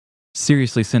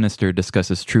Seriously Sinister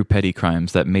discusses true petty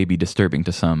crimes that may be disturbing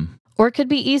to some. Or it could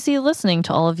be easy listening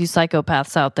to all of you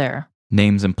psychopaths out there.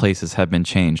 Names and places have been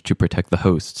changed to protect the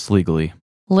hosts legally.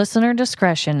 Listener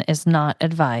discretion is not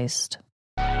advised.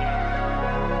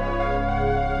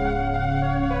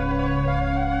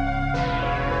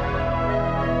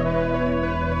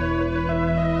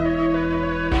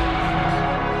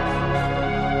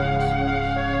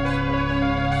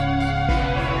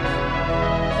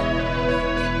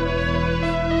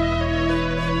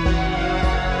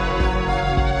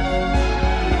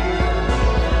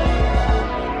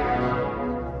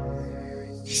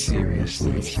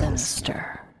 Seriously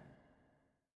Sinister.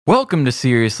 Welcome to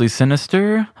Seriously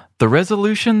Sinister, the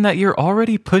resolution that you're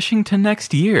already pushing to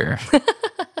next year.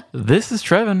 This is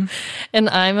Trevin. And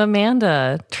I'm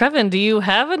Amanda. Trevin, do you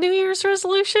have a New Year's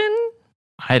resolution?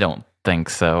 I don't think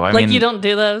so. I mean, you don't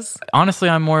do those? Honestly,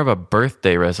 I'm more of a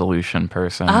birthday resolution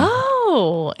person.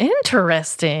 Oh,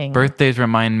 interesting. Birthdays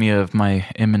remind me of my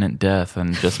imminent death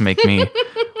and just make me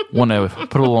want to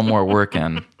put a little more work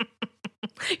in.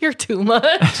 You're too much.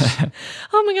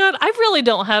 Oh my God. I really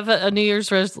don't have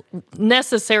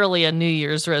necessarily a New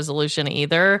Year's resolution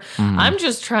either. I'm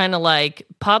just trying to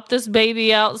pop this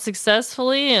baby out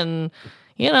successfully and,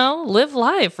 live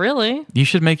life, really. You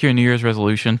should make your New Year's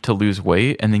resolution to lose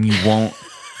weight and then you won't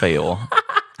fail.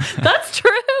 That's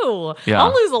true. Yeah.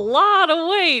 I'll lose a lot of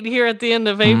weight here at the end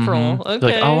of April.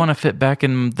 Okay. I want to fit back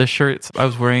in the shirts I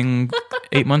was wearing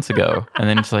 8 months ago. And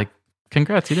then it's like,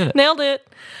 congrats, you did it. Nailed it.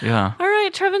 Yeah. All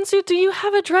right, Trevin, so do you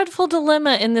have a dreadful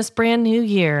dilemma in this brand new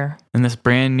year? In this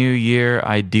brand new year,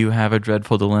 I do have a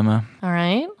dreadful dilemma. All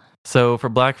right. So for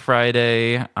Black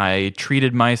Friday, I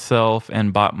treated myself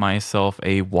and bought myself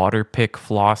a water pick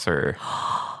flosser.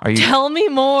 Tell me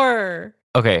more.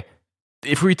 Okay.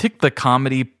 If we take the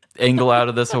comedy angle out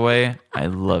of this away, I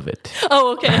love it.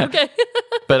 Oh, okay.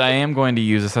 But I am going to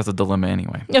use this as a dilemma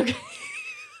anyway. Okay.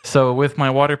 So with my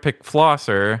water pick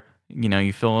flosser,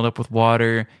 you fill it up with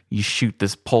water, you shoot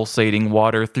this pulsating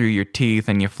water through your teeth,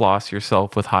 and you floss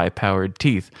yourself with high-powered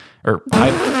teeth.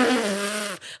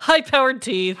 High-powered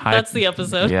teeth. That's the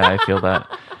episode. Yeah, I feel that.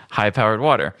 High-powered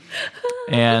water.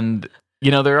 And,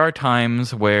 there are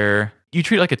times where you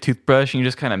treat it like a toothbrush and you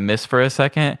just kind of miss for a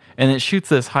second, and it shoots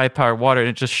this high-powered water, and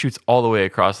it just shoots all the way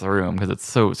across the room because it's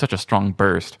such a strong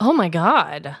burst. Oh, my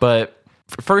God. But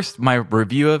first, my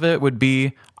review of it would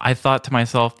be, I thought to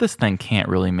myself, this thing can't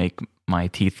really make my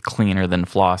teeth cleaner than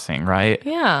flossing, right?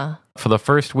 Yeah. For the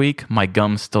first week, my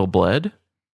gums still bled.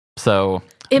 So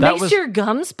it makes your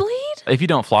gums bleed? If you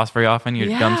don't floss very often, your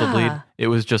gums will bleed. It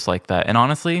was just like that. And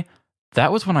honestly,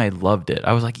 that was when I loved it.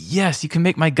 I was like, yes, you can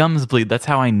make my gums bleed. That's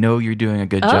how I know you're doing a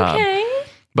good job. Okay.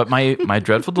 But my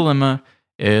dreadful dilemma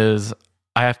is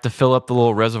I have to fill up the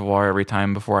little reservoir every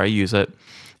time before I use it.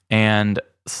 And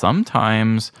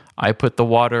sometimes I put the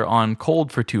water on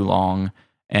cold for too long,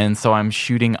 and so I'm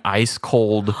shooting ice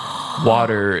cold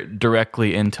water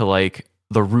directly into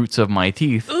the roots of my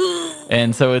teeth.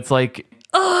 And so it's like,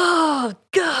 oh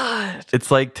God, it's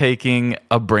like taking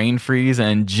a brain freeze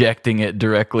and injecting it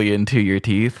directly into your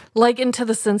teeth, into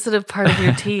the sensitive part of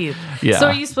your teeth. Yeah. So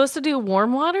are you supposed to do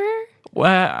warm water?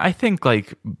 Well, I think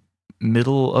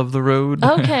middle of the road.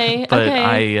 Okay. But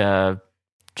okay. I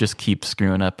just keep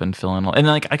screwing up and filling all. And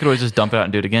I could always just dump it out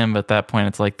and do it again. But at that point,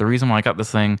 it's the reason why I got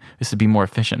this thing is to be more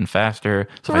efficient and faster.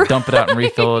 So if I dump it out and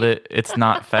refill it, it's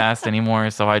not fast anymore.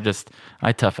 So I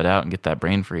tough it out and get that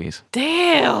brain freeze.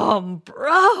 Damn,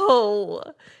 bro.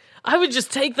 I would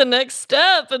just take the next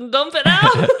step and dump it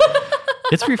out.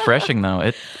 It's refreshing though.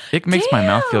 It makes my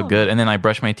mouth feel good. And then I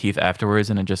brush my teeth afterwards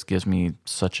and it just gives me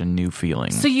such a new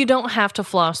feeling. So you don't have to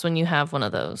floss when you have one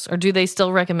of those? Or do they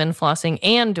still recommend flossing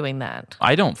and doing that?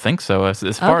 I don't think so. As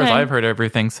far as I've heard,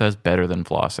 everything says better than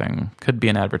flossing. Could be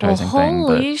an advertising thing.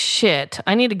 Holy shit.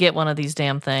 I need to get one of these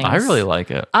damn things. I really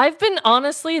like it.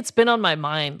 It's been on my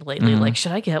mind lately.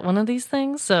 Should I get one of these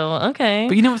things? So, okay.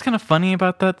 But what's kind of funny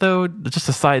about that though? Just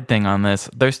a side thing on this.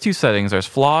 There's two settings. There's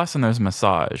floss and there's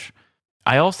massage.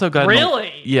 I also got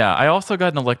I also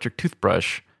got an electric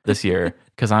toothbrush this year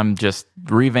because I'm just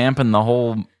revamping the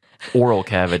whole oral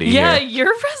cavity. Yeah, here.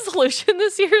 your resolution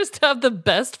this year is to have the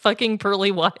best fucking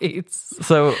pearly whites.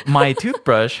 So my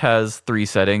toothbrush has 3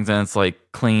 settings, and it's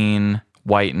clean,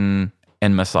 whiten,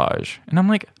 and massage. And I'm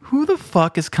like, who the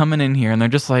fuck is coming in here? And they're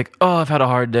just like, oh, I've had a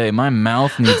hard day. My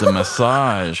mouth needs a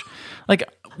massage.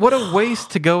 What a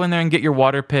waste to go in there and get your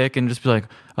water pick and just be like,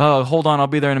 oh, hold on, I'll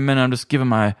be there in a minute. I'm just giving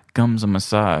my gums a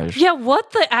massage. Yeah,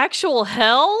 what the actual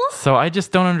hell? So I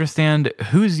just don't understand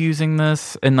who's using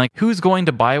this and like who's going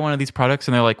to buy one of these products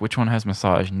and they're like, which one has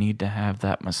massage? Need to have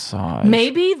that massage.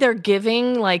 Maybe they're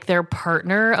giving like their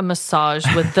partner a massage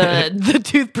with the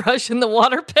toothbrush and the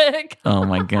water pick. Oh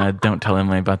my God, don't tell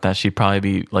Emily about that. She'd probably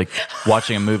be like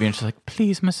watching a movie and she's like,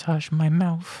 please massage my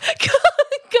mouth.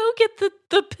 Go get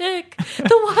the pick,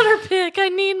 the water pick. I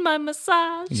need my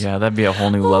massage. Yeah, that'd be a whole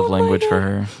new love language for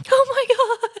her. Oh my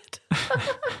God.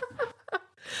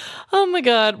 Oh my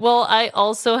God. Well, I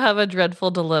also have a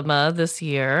dreadful dilemma this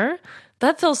year.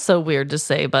 That feels so weird to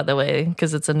say, by the way,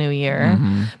 because it's a new year.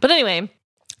 Mm-hmm. But anyway,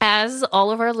 as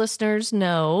all of our listeners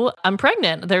know, I'm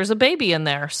pregnant. There's a baby in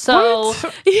there. So,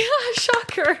 yeah,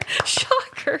 shocker.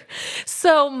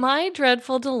 So my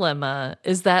dreadful dilemma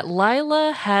is that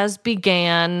Lyla has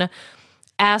began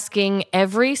asking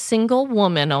every single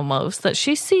woman almost that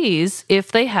she sees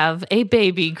if they have a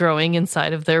baby growing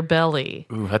inside of their belly.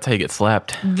 Ooh, that's how you get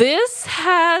slapped. This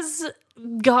has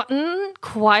gotten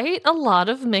quite a lot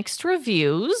of mixed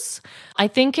reviews. I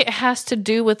think it has to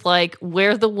do with like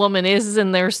where the woman is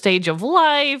in their stage of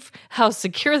life, how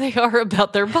secure they are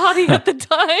about their body at the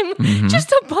time,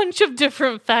 just a bunch of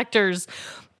different factors.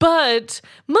 But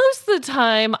most of the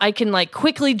time, I can like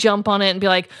quickly jump on it and be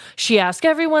like, she asked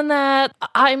everyone that.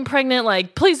 I'm pregnant.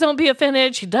 Like, please don't be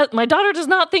offended. My daughter does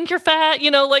not think you're fat.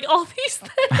 Like all these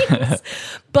things.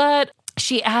 But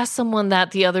she asked someone that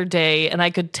the other day, and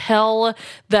I could tell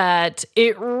that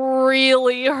it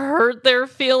really hurt their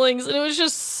feelings. And it was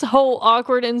just so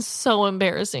awkward and so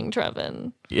embarrassing,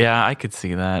 Trevin. Yeah, I could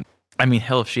see that. I mean,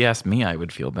 hell, if she asked me, I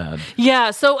would feel bad.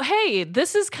 Yeah, so hey,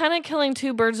 this is kind of killing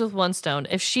two birds with one stone.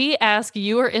 If she asks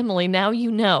you or Emily, now you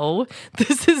know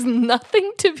this is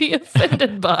nothing to be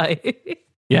offended by.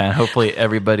 Yeah, and hopefully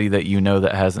everybody that you know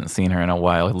that hasn't seen her in a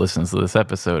while listens to this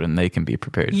episode and they can be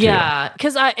prepared too. Yeah,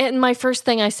 because my first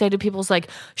thing I say to people is like,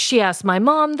 she asks my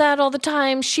mom that all the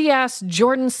time. She asks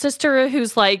Jordan's sister,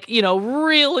 who's like,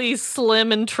 really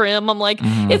slim and trim. I'm like,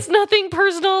 it's nothing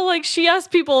personal. Like she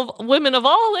asks women of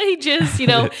all ages,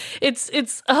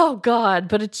 it's, oh God,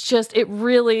 but it's just, it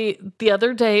really, the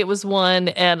other day it was one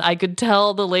and I could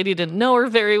tell the lady didn't know her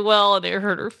very well and it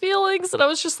hurt her feelings. And I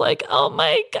was just like, oh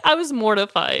my God, I was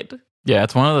mortified. Yeah,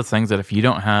 it's one of those things that if you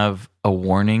don't have a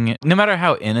warning, no matter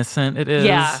how innocent it is,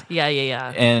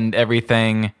 yeah, and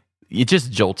everything, it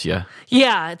just jolts you.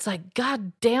 Yeah, it's like,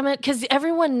 God damn it, because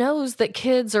everyone knows that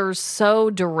kids are so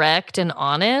direct and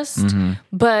honest,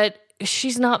 but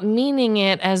she's not meaning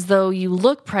it as though you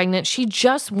look pregnant. She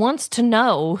just wants to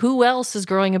know who else is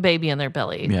growing a baby in their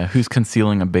belly. Yeah, who's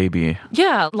concealing a baby.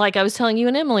 Yeah, like I was telling you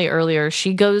and Emily earlier,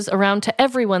 she goes around to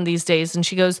everyone these days and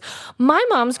she goes, my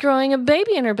mom's growing a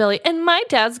baby in her belly and my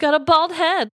dad's got a bald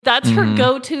head. That's her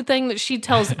go-to thing that she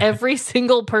tells every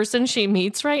single person she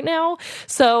meets right now.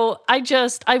 So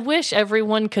I wish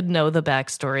everyone could know the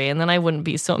backstory and then I wouldn't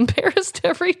be so embarrassed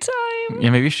every time. Yeah,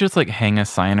 maybe you should just like hang a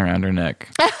sign around her neck.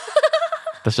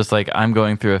 That's just like, I'm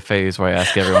going through a phase where I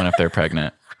ask everyone if they're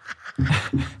pregnant. That's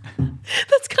kind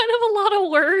of a lot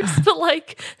of words, but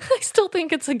like, I still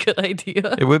think it's a good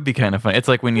idea. It would be kind of funny. It's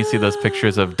like when you see those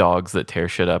pictures of dogs that tear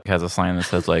shit up, it has a sign that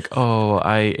says like, oh,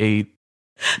 I ate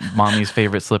mommy's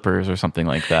favorite slippers or something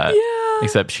like that. Yeah.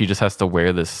 Except she just has to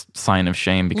wear this sign of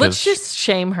shame because let's just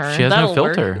shame her. She has no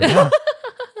filter. Yeah.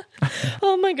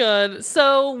 Oh my God.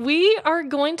 So we are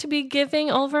going to be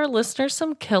giving all of our listeners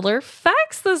some killer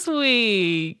facts this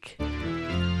week. I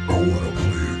wanna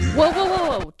play again.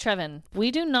 Whoa. Trevin, we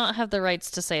do not have the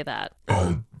rights to say that.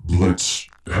 Let's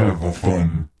have a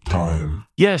fun time.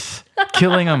 Yes,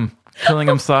 killing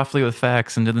them softly with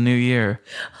facts into the new year.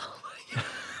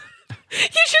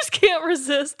 You just can't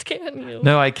resist, can you?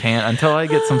 No, I can't. Until I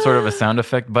get some sort of a sound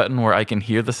effect button where I can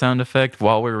hear the sound effect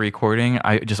while we're recording,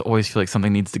 I just always feel like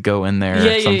something needs to go in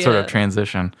there, sort of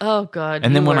transition. Oh, God.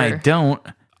 And then when I don't,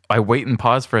 I wait and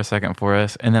pause for a second for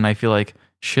us, and then I feel like,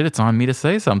 shit, it's on me to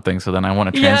say something. So then I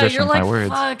want to transition with my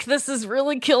words. Fuck, this is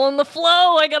really killing the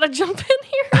flow. I gotta jump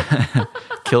in here.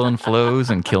 Killing flows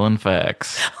and killing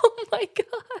facts. Oh, my God.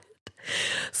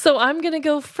 So I'm going to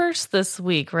go first this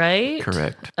week, right?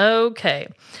 Correct. Okay.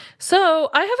 So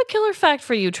I have a killer fact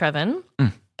for you, Trevin.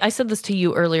 I said this to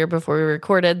you earlier before we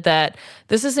recorded that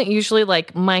this isn't usually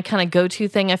like my kind of go-to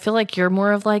thing. I feel like you're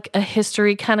more of like a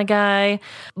history kind of guy.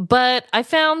 But I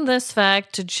found this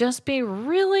fact to just be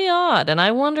really odd, and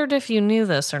I wondered if you knew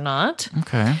this or not.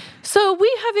 Okay. So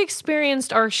we have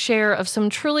experienced our share of some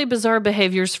truly bizarre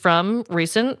behaviors from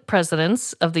recent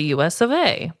presidents of the US of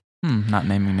A. Not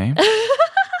naming names.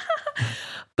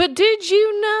 But did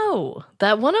you know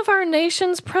that one of our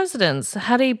nation's presidents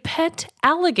had a pet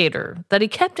alligator that he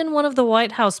kept in one of the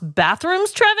White House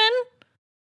bathrooms, Trevin?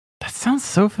 That sounds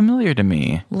so familiar to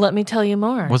me. Let me tell you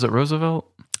more. Was it Roosevelt?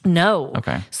 No.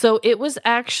 Okay. So it was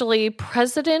actually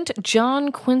President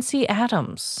John Quincy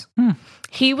Adams.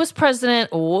 He was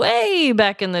president way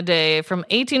back in the day from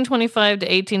 1825 to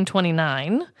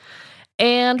 1829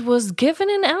 and was given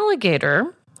an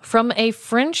alligator from a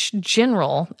French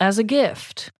general as a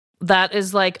gift. That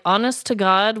is like, honest to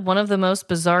God, one of the most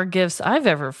bizarre gifts I've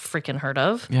ever freaking heard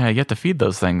of. Yeah, you have to feed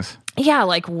those things. Yeah,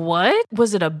 like what?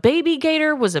 Was it a baby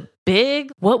gator? Was it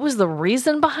big? What was the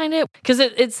reason behind it? Because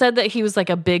it said that he was like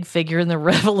a big figure in the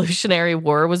Revolutionary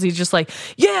War. Was he just like,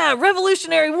 yeah,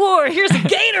 Revolutionary War, here's a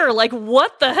gator? Like,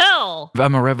 what the hell?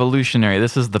 I'm a revolutionary.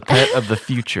 This is the pet of the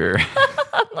future.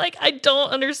 I'm like, I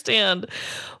don't understand.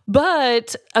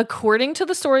 But according to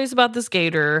the stories about this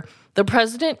gator, the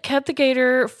president kept the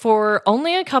gator for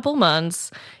only a couple months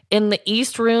in the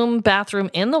East Room bathroom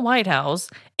in the White House,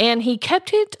 and he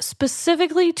kept it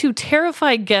specifically to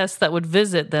terrify guests that would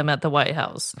visit them at the White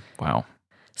House. Wow.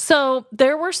 So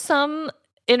there were some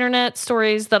internet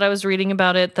stories that I was reading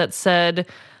about it that said,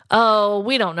 oh,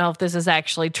 we don't know if this is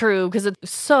actually true because it's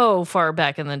so far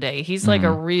back in the day. He's like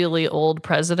a really old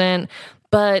president.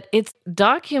 But it's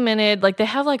documented, like they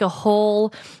have like a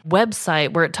whole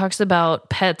website where it talks about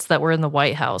pets that were in the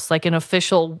White House, like an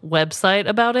official website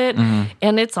about it.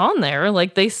 And it's on there,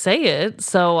 like they say it.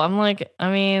 So I'm like,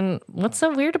 I mean, what's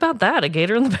so weird about that? A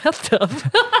gator in the bathtub.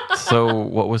 So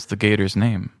what was the gator's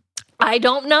name? I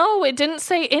don't know. It didn't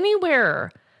say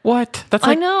anywhere. What? That's I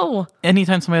like know.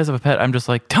 anytime somebody has a pet, I'm just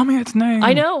like, tell me its name.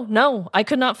 I know. No, I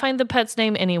could not find the pet's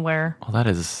name anywhere. Well, that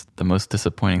is the most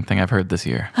disappointing thing I've heard this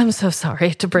year. I'm so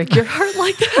sorry to break your heart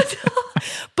like that.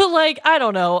 But like, I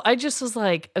don't know. I just was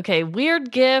like, okay,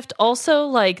 weird gift. Also,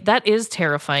 like, that is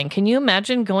terrifying. Can you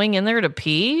imagine going in there to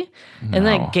pee and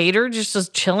that gator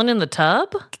just chilling in the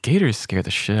tub? Gators scare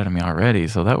the shit out of me already.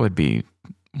 So that would be,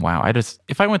 wow.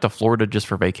 If I went to Florida just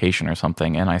for vacation or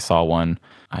something and I saw one,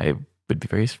 I would be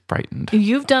very frightened.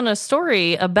 You've done a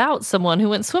story about someone who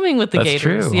went swimming with the That's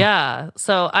gators. true. Yeah.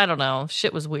 So I don't know.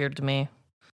 Shit was weird to me.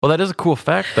 Well, that is a cool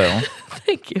fact, though.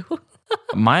 Thank you.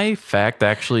 My fact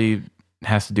actually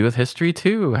has to do with history,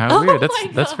 too. How weird.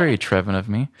 That's very Trevin of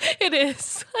me. It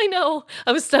is. I know.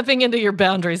 I was stepping into your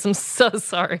boundaries. I'm so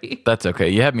sorry. That's okay.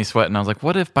 You had me sweating. I was like,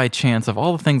 what if by chance of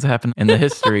all the things that happened in the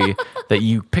history that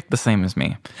you picked the same as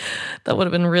me? That would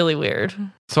have been really weird.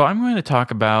 So I'm going to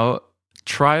talk about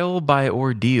trial by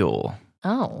ordeal.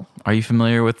 Oh. Are you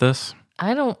familiar with this?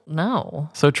 I don't know.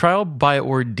 So trial by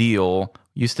ordeal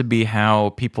used to be how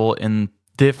people in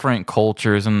different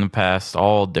cultures in the past,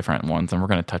 all different ones, and we're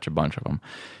going to touch a bunch of them.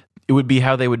 It would be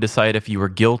how they would decide if you were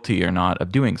guilty or not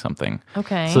of doing something.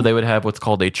 Okay. So they would have what's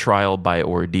called a trial by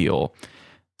ordeal.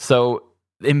 So,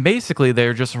 and basically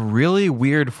they're just really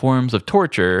weird forms of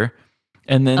torture.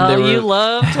 And then you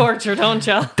love torture, don't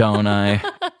you? Don't I?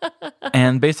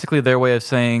 And basically their way of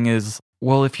saying is,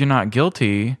 well, if you're not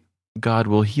guilty, God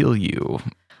will heal you.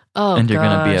 Oh, and you're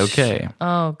going to be okay.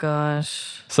 Oh,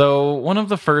 gosh. So one of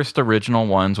the first original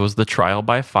ones was the trial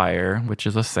by fire, which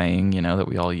is a saying, that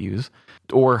we all use,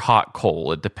 or hot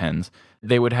coal. It depends.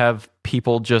 They would have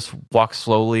people just walk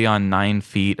slowly on 9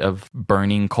 feet of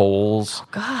burning coals. Oh,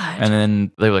 God. And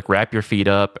then they would like wrap your feet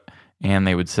up and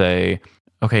they would say,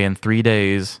 okay, in 3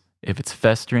 days, if it's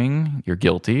festering, you're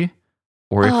guilty.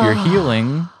 Or if you're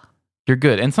healing, you're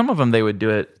good. And some of them, they would do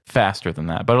it faster than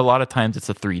that. But a lot of times it's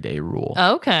a 3-day rule.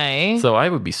 Okay. So I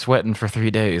would be sweating for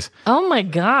 3 days. Oh, my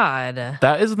God.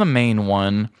 That is the main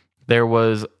one. There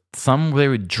was some where they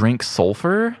would drink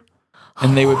sulfur.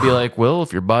 And they would be like, well,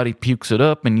 if your body pukes it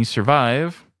up and you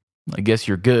survive, I guess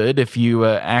you're good. If you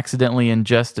accidentally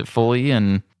ingest it fully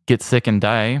and get sick and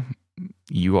die,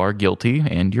 you are guilty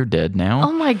and you're dead now.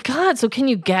 Oh my God. So can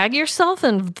you gag yourself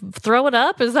and throw it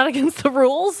up? Is that against the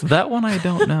rules? That one I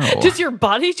don't know. Does your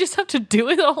body just have to do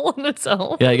it all on its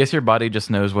own? Yeah, I guess your body just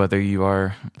knows whether you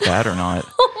are bad or not.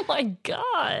 Oh my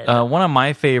God. One of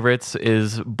my favorites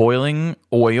is boiling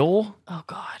oil. Oh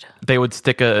God. They would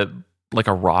stick a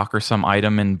rock or some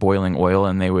item in boiling oil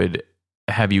and they would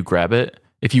have you grab it.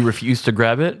 If you refuse to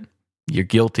grab it, you're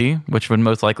guilty, which would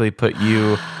most likely put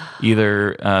you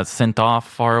either sent off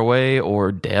far away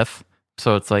or death.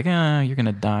 So it's like, you're going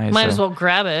to die. Might as well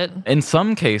grab it. In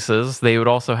some cases, they would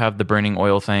also have the burning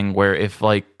oil thing where if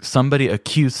like somebody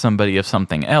accused somebody of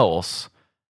something else,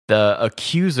 the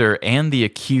accuser and the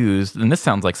accused, and this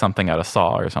sounds like something out of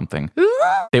Saw or something,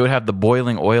 they would have the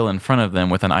boiling oil in front of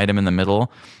them with an item in the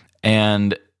middle,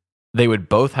 and they would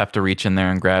both have to reach in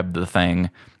there and grab the thing.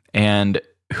 And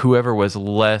whoever was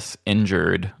less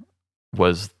injured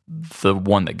was the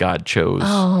one that God chose.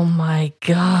 Oh my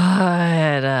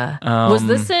God. Was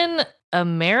this in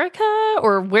America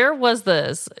or where was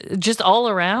this? Just all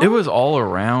around? It was all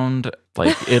around,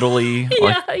 like Italy.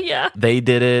 Yeah. They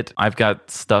did it. I've got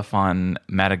stuff on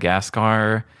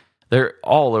Madagascar. They're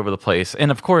all over the place.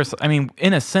 And of course, I mean,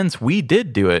 in a sense, we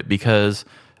did do it because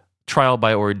trial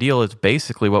by ordeal is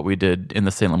basically what we did in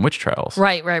the Salem witch trials.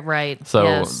 Right. So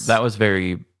yes. that was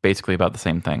basically about the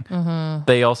same thing. Mm-hmm.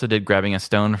 They also did grabbing a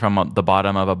stone from the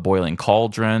bottom of a boiling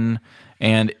cauldron.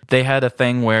 And they had a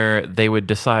thing where they would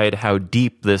decide how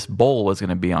deep this bowl was going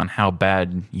to be on how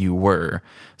bad you were.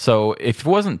 So if it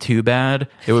wasn't too bad,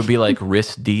 it would be like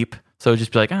wrist deep. So it would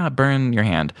just be like, burn your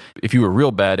hand. If you were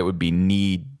real bad, it would be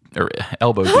knee or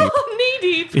elbow deep. Knee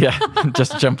deep. Yeah,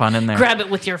 just jump on in there. Grab it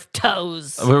with your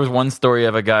toes. There was one story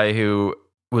of a guy who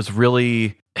was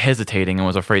really hesitating and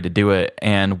was afraid to do it.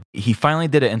 And he finally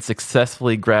did it and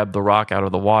successfully grabbed the rock out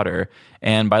of the water.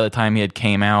 And by the time he had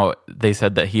came out, they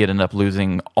said that he had ended up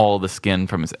losing all the skin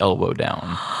from his elbow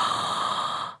down.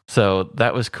 So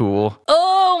that was cool.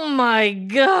 Oh my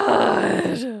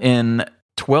God. In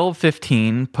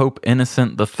 1215, Pope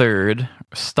Innocent III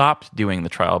stopped doing the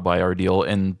trial by ordeal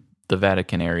in the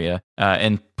Vatican area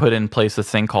and put in place this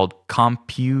thing called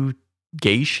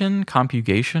compugation,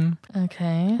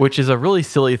 Okay. which is a really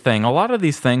silly thing. A lot of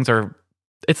these things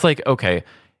it's like, okay,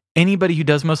 anybody who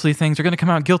does most of these things are going to come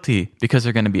out guilty because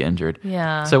they're going to be injured.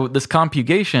 Yeah. So this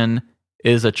compugation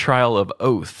is a trial of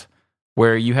oath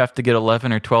where you have to get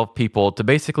 11 or 12 people to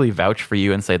basically vouch for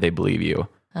you and say they believe you.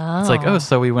 It's like,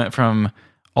 so we went from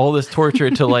all this torture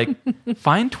to like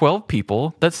find 12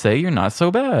 people that say you're not so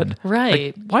bad.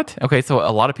 Right. Like, what? Okay, so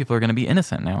a lot of people are going to be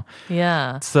innocent now.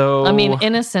 Yeah. So I mean,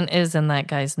 innocent is in that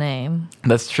guy's name.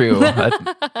 That's true.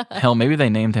 Hell, maybe they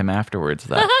named him afterwards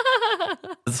that.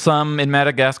 Some in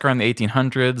Madagascar in the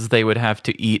 1800s, they would have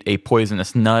to eat a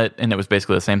poisonous nut, and it was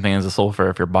basically the same thing as the sulfur.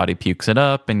 If your body pukes it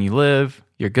up and you live,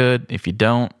 you're good. If you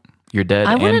don't, you're dead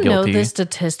I and want to know guilty. this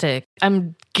statistic.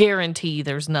 I'm guarantee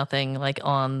there's nothing like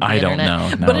on the I don't internet. know.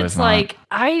 No, but there's it's not. like,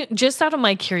 I just out of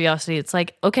my curiosity, it's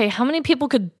like, okay, how many people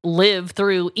could live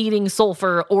through eating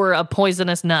sulfur or a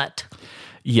poisonous nut?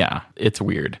 Yeah, it's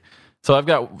weird. So I've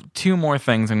got two more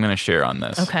things I'm going to share on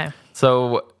this. Okay.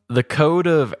 So the Code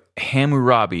of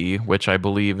Hammurabi, which I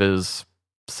believe is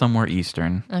somewhere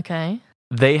eastern, Okay.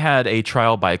 they had a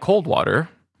trial by cold water.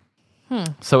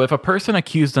 So if a person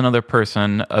accused another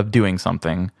person of doing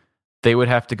something, they would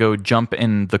have to go jump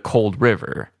in the cold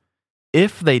river.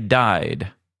 If they died,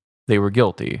 they were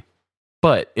guilty.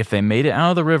 But if they made it out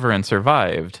of the river and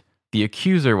survived, the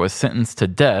accuser was sentenced to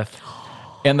death,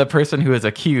 and the person who is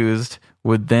accused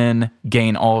would then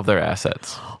gain all of their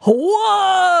assets.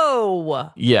 Whoa!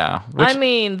 Yeah. I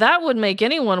mean, that would make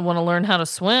anyone want to learn how to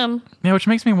swim. Yeah, which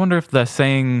makes me wonder if the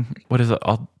saying, what is it?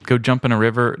 I'll go jump in a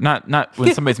river. Not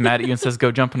when somebody's mad at you and says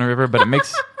go jump in a river, but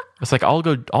it's like I'll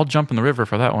jump in the river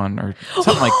for that one or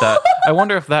something like that. I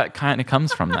wonder if that kind of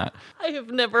comes from that. I have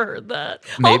never heard that.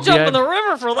 Maybe I'll jump in the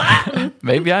river for that.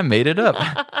 Maybe I made it up.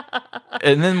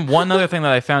 And then one other thing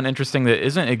that I found interesting that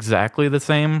isn't exactly the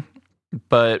same,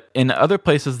 but in other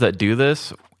places that do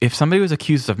this, if somebody was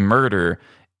accused of murder,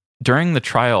 during the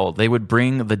trial, they would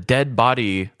bring the dead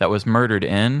body that was murdered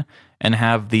in and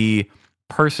have the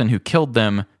person who killed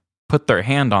them put their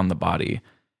hand on the body.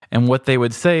 And what they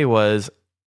would say was,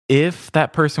 if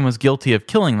that person was guilty of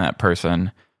killing that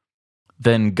person,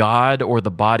 then God or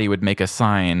the body would make a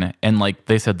sign, and like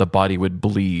they said, the body would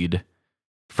bleed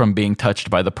from being touched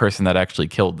by the person that actually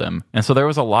killed them. And so there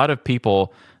was a lot of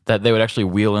people that they would actually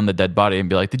wheel in the dead body and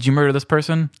be like, did you murder this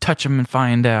person? Touch him and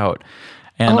find out.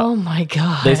 And oh my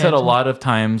God. they said a lot of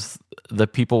times the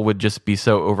people would just be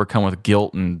so overcome with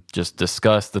guilt and just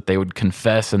disgust that they would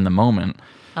confess in the moment.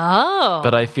 Oh.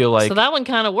 But I feel like so that one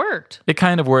kind of worked. it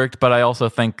kind of worked, but I also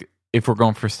think if we're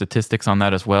going for statistics on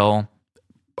that as well,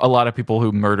 a lot of people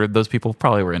who murdered those people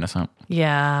probably were innocent.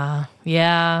 Yeah,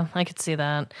 I could see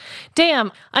that.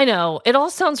 Damn, I know. It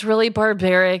all sounds really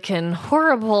barbaric and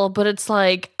horrible, but it's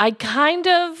like, I kind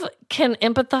of can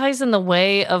empathize in the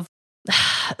way of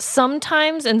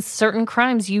sometimes in certain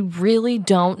crimes, you really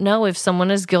don't know if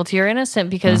someone is guilty or innocent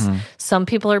because some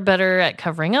people are better at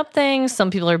covering up things.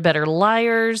 Some people are better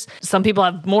liars. Some people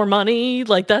have more money.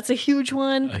 Like, that's a huge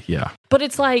one. Yeah. But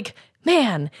it's like,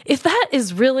 man, if that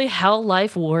is really how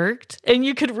life worked and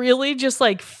you could really just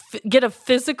like get a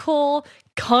physical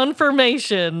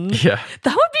confirmation, Yeah.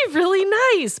 that would be really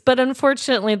nice. But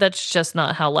unfortunately, that's just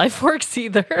not how life works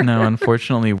either. No,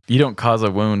 unfortunately, you don't cause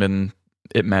a wound and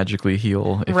it magically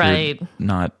heal if Right. you're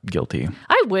not guilty.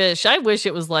 I wish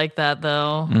it was like that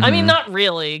though. I mean, not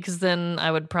really, because then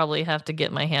I would probably have to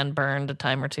get my hand burned a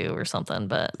time or two or something.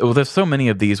 But Well, there's so many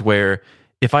of these where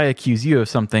if I accuse you of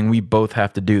something, we both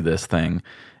have to do this thing.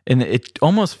 And it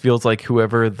almost feels like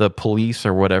whoever the police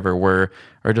or whatever were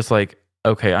are just like,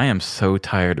 okay, I am so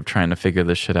tired of trying to figure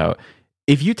this shit out.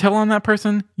 If you tell on that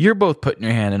person, you're both putting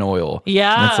your hand in oil.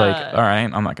 Yeah. And it's like, all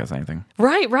right, I'm not going to say anything.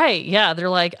 right. Yeah. They're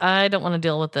like, I don't want to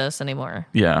deal with this anymore.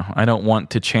 Yeah, I don't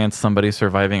want to chance somebody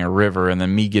surviving a river and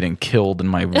then me getting killed and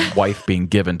my wife being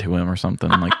given to him or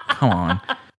something. I'm like, come on.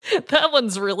 That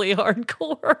one's really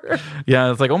hardcore.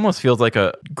 Yeah, it's like almost feels like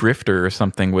a grifter or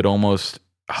something would almost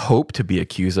hope to be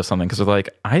accused of something because they're like,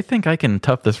 I think I can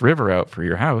tough this river out for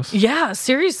your house. Yeah,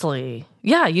 seriously.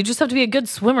 Yeah, you just have to be a good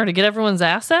swimmer to get everyone's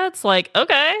assets. Like,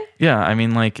 okay. Yeah, I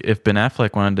mean, like if Ben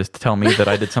Affleck wanted to tell me that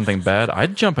I did something bad,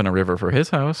 I'd jump in a river for his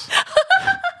house.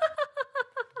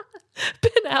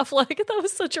 Ben Affleck, that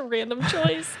was such a random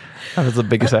choice. That was the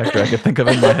biggest actor I could think of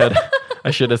in my head. I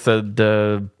should have said,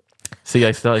 see,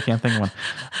 I can't think of one.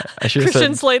 I should have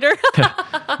Christian said Slater.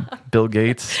 Bill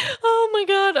Gates. Oh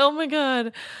my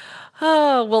God.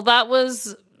 Oh, well, that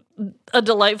was a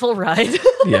delightful ride.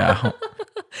 Yeah,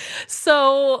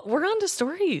 So we're on to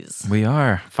stories. we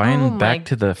are. Finally back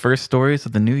to the first stories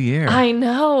of the new year. I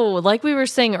know. Like we were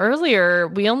saying earlier,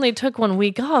 we only took 1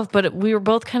 week off, but we were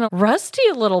both kind of rusty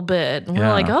a little bit. And we're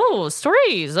Yeah. like, oh,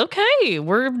 stories. Okay,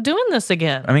 we're doing this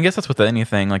again. I mean, I guess that's with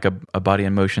anything, like a body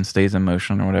in motion stays in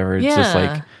motion or whatever. It's just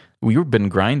Yeah. like we've been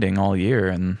grinding all year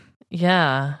and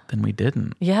Yeah. then we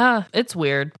didn't. Yeah, it's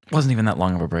weird. Wasn't even that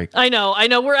long of a break. I know.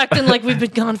 We're acting like we've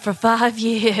been gone for 5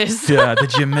 years. Yeah,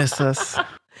 did you miss us?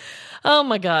 Oh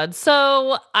my God.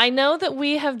 So I know that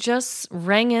we have just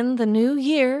rang in the new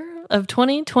year of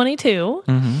 2022.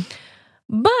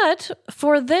 But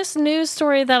for this news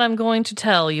story that I'm going to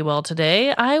tell you all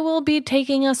today, I will be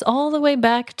taking us all the way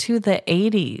back to the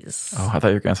 80s. Oh, I thought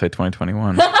you were going to say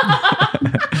 2021.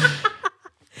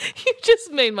 You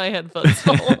just made my headphones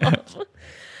fall off.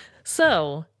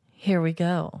 So here we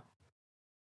go.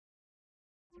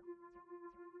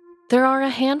 There are a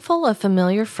handful of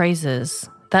familiar phrases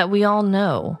that we all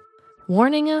know,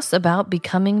 warning us about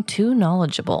becoming too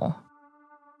knowledgeable.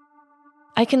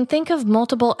 I can think of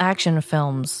multiple action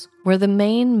films where the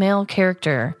main male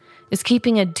character is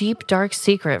keeping a deep, dark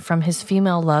secret from his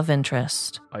female love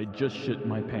interest. I just shit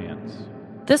my pants.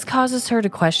 This causes her to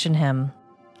question him,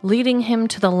 leading him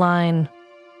to the line,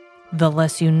 "The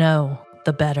less you know,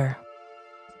 the better."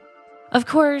 Of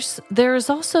course, there is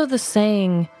also the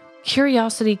saying,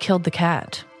 "Curiosity killed the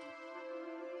cat."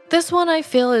 This one I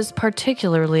feel is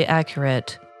particularly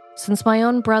accurate, since my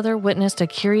own brother witnessed a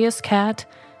curious cat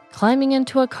climbing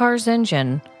into a car's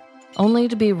engine, only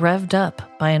to be revved up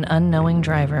by an unknowing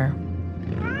driver.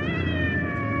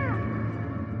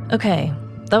 Okay,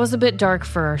 that was a bit dark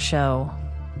for our show,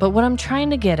 but what I'm trying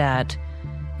to get at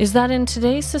is that in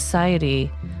today's society,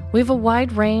 we have a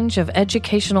wide range of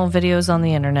educational videos on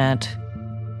the internet.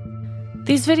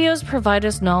 These videos provide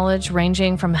us knowledge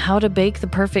ranging from how to bake the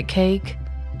perfect cake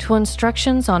to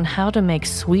instructions on how to make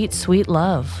sweet, sweet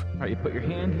love. All right, you put your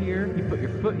hand here, you put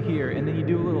your foot here, and then you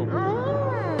do a little...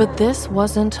 But this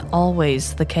wasn't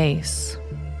always the case.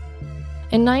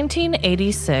 In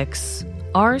 1986,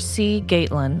 R.C.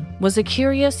 Gatlin was a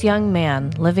curious young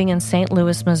man living in St.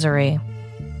 Louis, Missouri.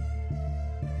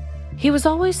 He was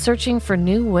always searching for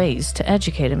new ways to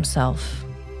educate himself.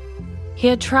 He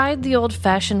had tried the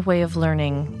old-fashioned way of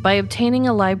learning by obtaining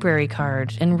a library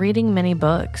card and reading many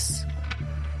books.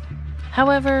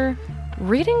 However,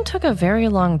 reading took a very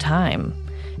long time,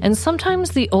 and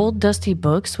sometimes the old dusty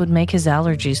books would make his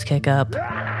allergies kick up.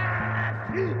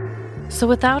 So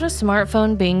without a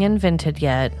smartphone being invented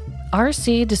yet,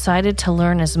 RC decided to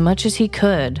learn as much as he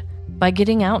could by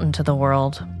getting out into the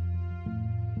world.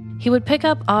 He would pick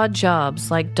up odd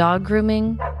jobs like dog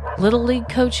grooming, little league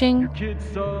coaching,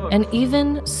 and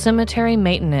even cemetery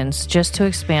maintenance just to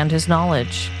expand his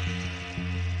knowledge.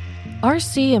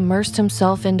 RC immersed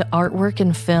himself into artwork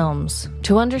and films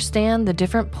to understand the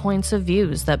different points of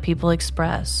views that people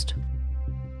expressed.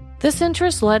 This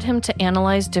interest led him to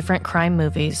analyze different crime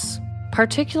movies,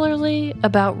 particularly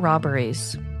about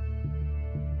robberies.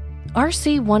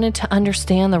 RC wanted to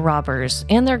understand the robbers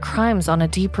and their crimes on a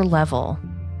deeper level.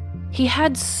 He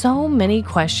had so many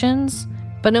questions,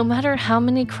 but no matter how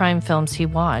many crime films he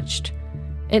watched,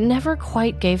 it never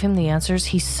quite gave him the answers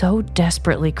he so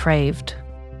desperately craved.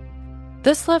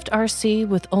 This left RC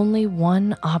with only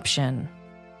one option: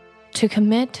 to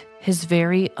commit his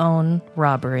very own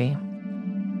robbery.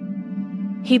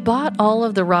 He bought all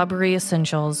of the robbery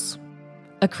essentials: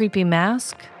 a creepy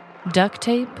mask, duct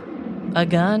tape, a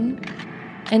gun,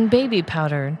 and baby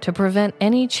powder to prevent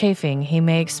any chafing he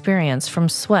may experience from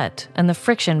sweat and the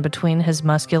friction between his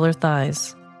muscular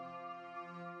thighs.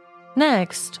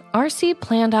 Next, R.C.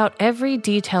 planned out every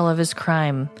detail of his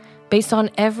crime based on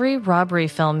every robbery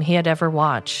film he had ever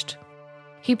watched.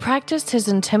 He practiced his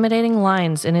intimidating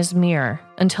lines in his mirror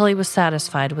until he was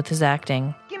satisfied with his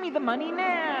acting. Give me the money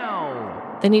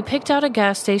now! Then he picked out a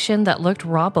gas station that looked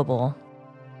robbable.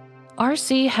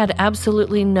 R.C. had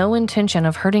absolutely no intention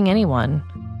of hurting anyone.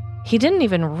 He didn't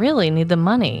even really need the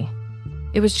money.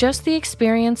 It was just the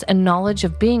experience and knowledge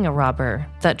of being a robber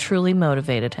that truly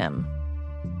motivated him.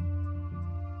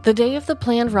 The day of the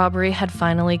planned robbery had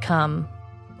finally come.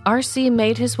 R.C.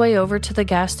 made his way over to the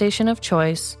gas station of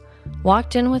choice,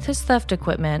 walked in with his theft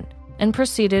equipment, and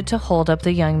proceeded to hold up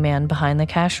the young man behind the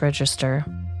cash register.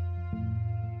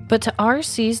 But to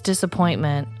R.C.'s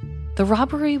disappointment, the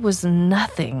robbery was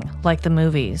nothing like the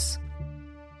movies.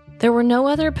 There were no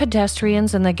other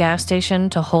pedestrians in the gas station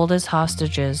to hold as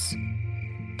hostages.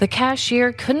 The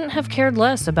cashier couldn't have cared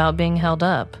less about being held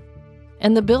up,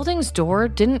 and the building's door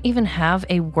didn't even have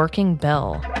a working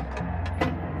bell,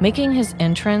 making his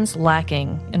entrance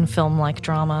lacking in film-like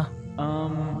drama.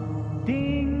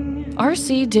 Ding!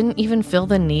 R.C. didn't even feel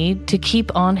the need to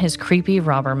keep on his creepy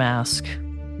robber mask.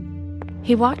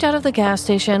 He walked out of the gas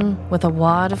station with a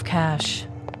wad of cash,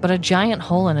 but a giant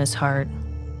hole in his heart.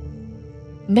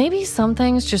 Maybe some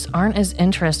things just aren't as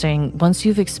interesting once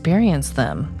you've experienced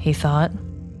them, he thought.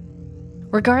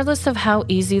 Regardless of how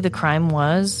easy the crime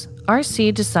was,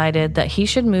 R.C. decided that he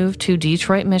should move to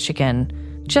Detroit,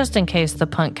 Michigan, just in case the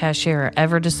punk cashier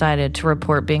ever decided to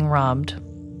report being robbed.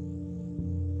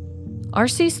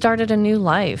 R.C. started a new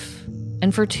life,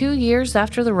 and for 2 years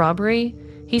after the robbery,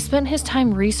 he spent his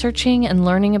time researching and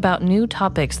learning about new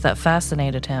topics that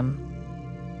fascinated him.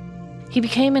 He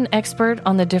became an expert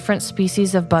on the different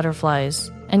species of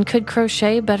butterflies and could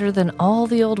crochet better than all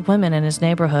the old women in his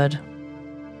neighborhood.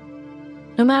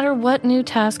 No matter what new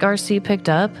task R.C. picked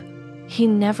up, he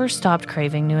never stopped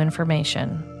craving new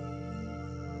information.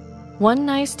 One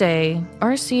nice day,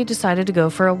 R.C. decided to go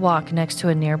for a walk next to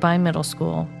a nearby middle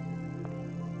school.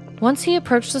 Once he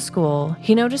approached the school,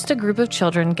 he noticed a group of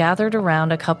children gathered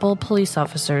around a couple police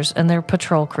officers and their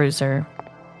patrol cruiser.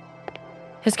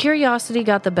 His curiosity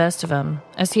got the best of him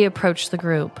as he approached the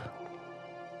group.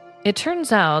 It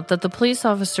turns out that the police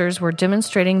officers were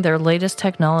demonstrating their latest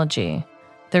technology,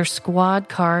 their squad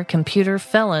car computer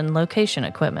felon location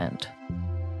equipment.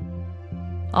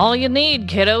 All you need,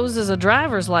 kiddos, is a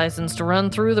driver's license to run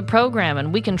through the program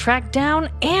and we can track down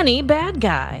any bad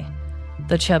guy,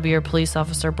 the chubbier police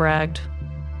officer bragged.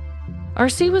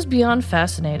 R.C. was beyond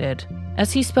fascinated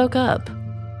as he spoke up.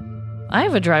 I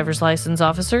have a driver's license,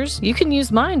 officers. You can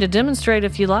use mine to demonstrate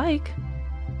if you like.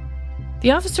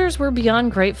 The officers were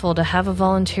beyond grateful to have a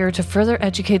volunteer to further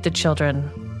educate the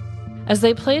children. As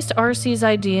they placed R.C.'s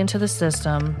ID into the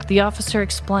system, the officer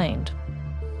explained.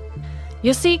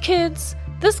 You see, kids,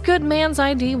 this good man's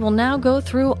ID will now go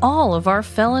through all of our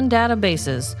felon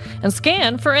databases and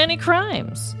scan for any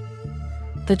crimes.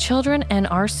 The children and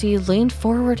R.C. leaned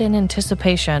forward in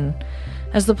anticipation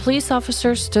as the police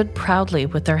officers stood proudly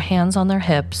with their hands on their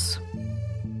hips.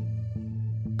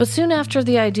 But soon after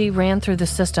the ID ran through the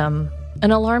system,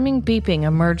 an alarming beeping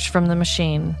emerged from the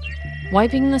machine,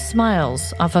 wiping the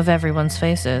smiles off of everyone's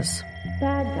faces.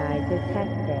 Bad guy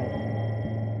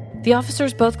detected. The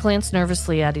officers both glanced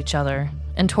nervously at each other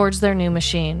and towards their new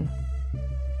machine.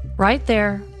 Right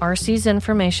there, R.C.'s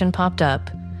information popped up,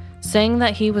 saying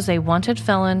that he was a wanted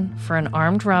felon for an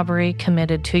armed robbery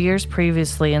committed 2 years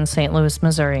previously in St. Louis,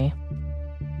 Missouri.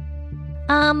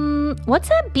 What's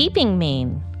that beeping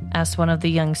mean? Asked one of the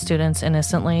young students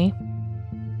innocently.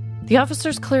 The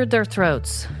officers cleared their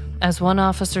throats, as one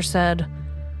officer said,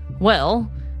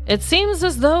 Well, it seems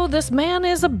as though this man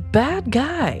is a bad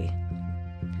guy.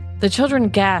 The children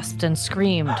gasped and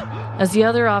screamed as the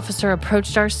other officer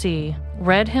approached R.C.,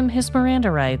 read him his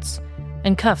Miranda rights,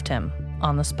 and cuffed him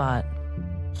on the spot.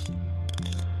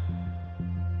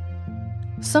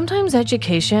 Sometimes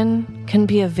education can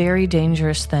be a very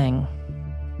dangerous thing.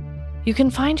 You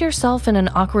can find yourself in an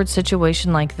awkward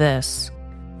situation like this,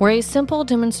 where a simple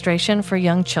demonstration for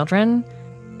young children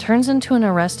turns into an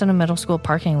arrest in a middle school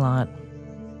parking lot.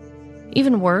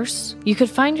 Even worse, you could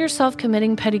find yourself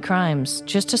committing petty crimes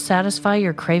just to satisfy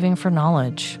your craving for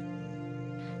knowledge.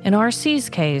 In R.C.'s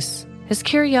case, his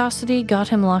curiosity got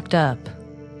him locked up.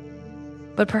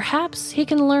 But perhaps he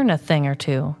can learn a thing or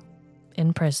two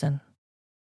in prison.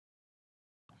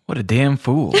 What a damn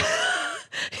fool.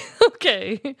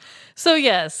 Okay, so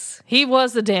yes, he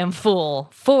was a damn fool,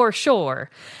 for sure.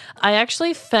 I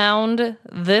actually found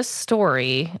this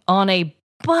story on a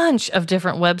bunch of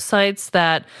different websites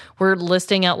that were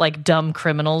listing out like dumb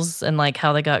criminals and like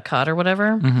how they got caught or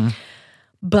whatever. Mm-hmm.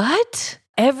 But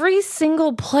every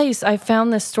single place I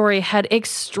found this story had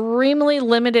extremely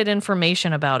limited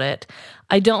information about it.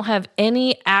 I don't have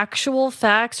any actual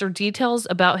facts or details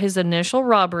about his initial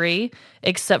robbery,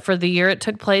 except for the year it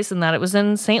took place and that it was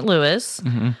in St. Louis.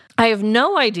 Mm-hmm. I have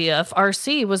no idea if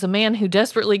RC was a man who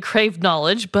desperately craved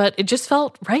knowledge, but it just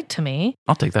felt right to me.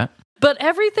 I'll take that. But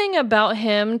everything about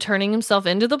him turning himself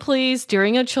into the police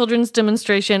during a children's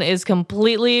demonstration is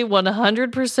completely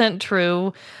 100%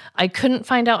 true. I couldn't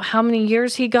find out how many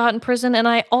years he got in prison, and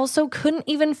I also couldn't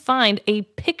even find a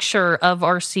picture of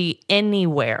RC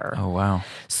anywhere. Oh, wow.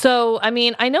 So, I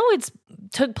mean, I know it's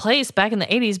took place back in the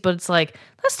 80s, but it's like,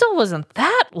 that still wasn't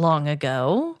that long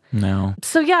ago. No.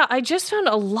 So, yeah, I just found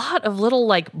a lot of little,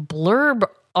 like, blurb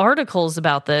articles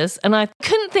about this, and I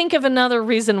couldn't think of another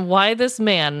reason why this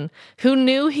man, who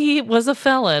knew he was a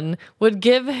felon, would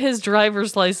give his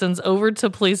driver's license over to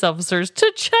police officers to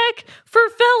check for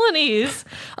felonies,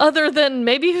 other than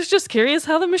maybe he was just curious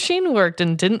how the machine worked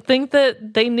and didn't think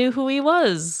that they knew who he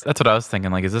was. That's what I was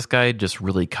thinking. Like, is this guy just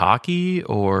really cocky,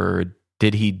 or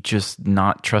did he just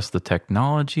not trust the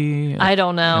technology? I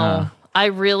don't know. Yeah. I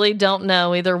really don't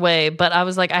know either way, but I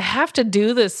was like, I have to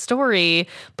do this story.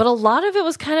 But a lot of it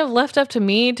was kind of left up to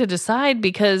me to decide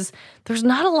because there's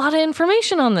not a lot of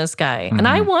information on this guy. And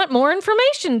I want more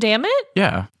information, damn it.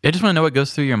 Yeah. I just want to know what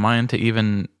goes through your mind to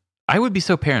even... I would be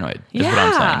so paranoid, is what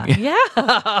I'm saying.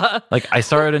 Yeah. Like, I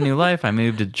started a new life. I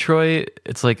moved to Detroit.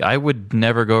 It's like, I would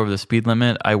never go over the speed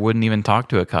limit. I wouldn't even talk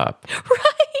to a cop. Right.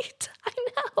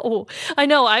 I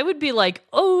know. I would be like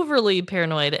overly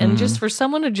paranoid. And just for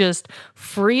someone to just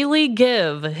freely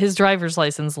give his driver's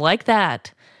license like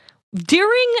that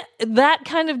during that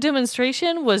kind of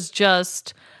demonstration was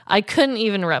just, I couldn't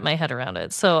even wrap my head around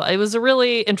it. So it was a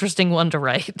really interesting one to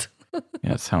write.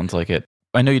 Yeah, it sounds like it.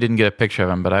 I know you didn't get a picture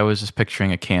of him, but I was just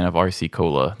picturing a can of RC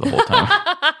Cola the whole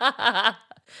time.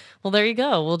 Well, there you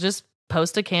go. We'll just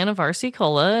post a can of RC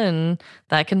Cola, and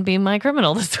that can be my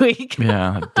criminal this week.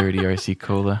 Yeah, dirty RC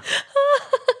Cola.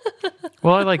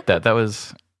 Well, I like that. That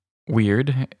was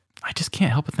weird. I just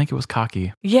can't help but think it was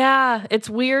cocky. Yeah, it's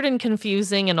weird and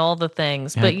confusing and all the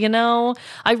things. Yeah. But, you know,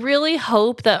 I really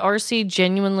hope that RC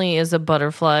genuinely is a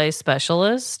butterfly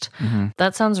specialist.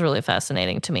 That sounds really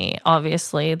fascinating to me.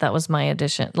 Obviously, that was my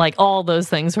addition. Like, all those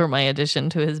things were my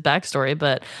addition to his backstory.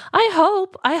 But I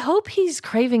hope he's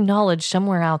craving knowledge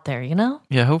somewhere out there, you know?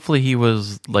 Yeah, hopefully he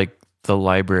was like the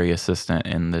library assistant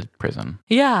in the prison.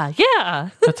 Yeah.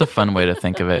 That's a fun way to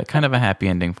think of it. Kind of a happy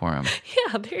ending for him.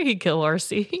 Yeah, there you go,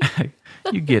 RC.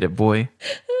 You get it, boy.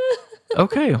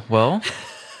 Okay, well,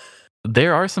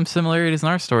 there are some similarities in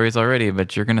our stories already,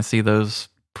 but you're going to see those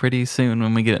pretty soon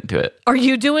when we get into it. Are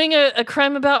you doing a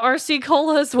crime about RC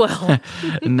Cola as well?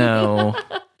 No.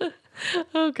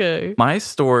 Okay. My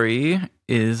story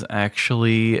is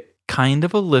actually kind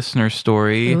of a listener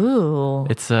story. Ooh.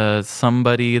 It's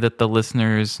somebody that the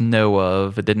listeners know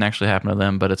of. It didn't actually happen to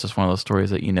them, but it's just one of those stories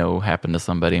that you know happened to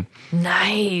somebody.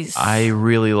 Nice. I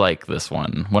really like this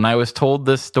one. When I was told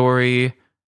this story,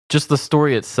 just the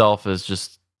story itself is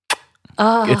just,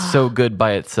 it's so good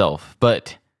by itself.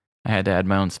 But I had to add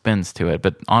my own spins to it.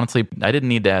 But honestly, I didn't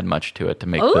need to add much to it to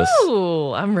make this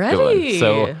Ooh, I'm ready. good.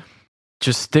 So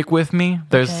just stick with me.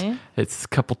 It's a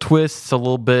couple twists, a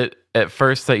little bit at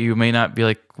first that you may not be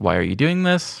like, why are you doing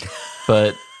this?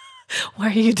 But why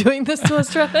are you doing this to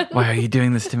us, Trevin? why are you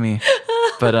doing this to me?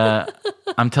 But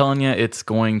I'm telling you, it's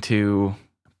going to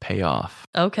pay off.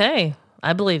 Okay,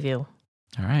 I believe you.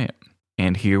 All right.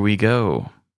 And here we go.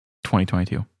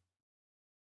 2022.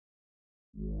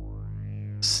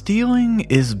 Stealing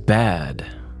is bad.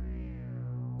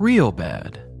 Real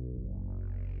bad.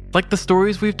 Like the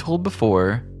stories we've told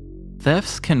before,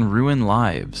 thefts can ruin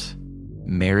lives,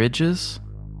 marriages,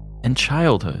 and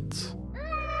childhoods.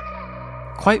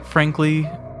 Quite frankly,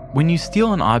 when you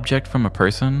steal an object from a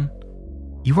person,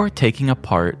 you are taking a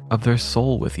part of their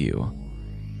soul with you.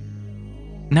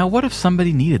 Now, what if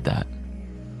somebody needed that?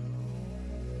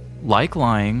 Like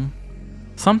lying,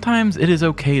 sometimes it is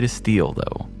okay to steal,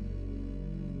 though.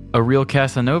 A real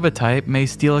Casanova type may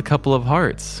steal a couple of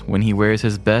hearts when he wears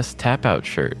his best tap-out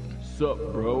shirt. Sup,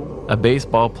 bro? A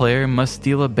baseball player must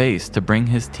steal a base to bring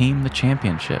his team the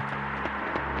championship.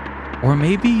 Or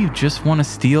maybe you just want to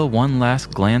steal one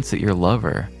last glance at your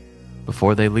lover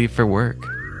before they leave for work.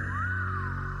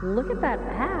 Look at that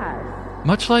ass.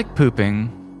 Much like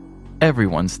pooping,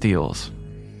 everyone steals.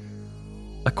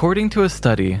 According to a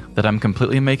study that I'm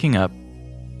completely making up,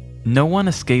 no one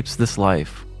escapes this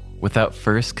life without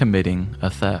first committing a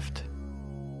theft.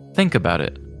 Think about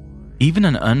it. Even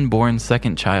an unborn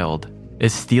second child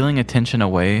is stealing attention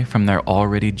away from their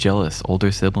already jealous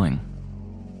older sibling.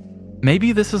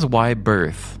 Maybe this is why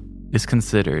birth is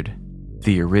considered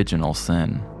the original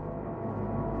sin.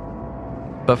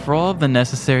 But for all of the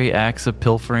necessary acts of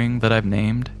pilfering that I've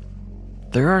named,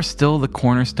 there are still the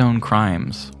cornerstone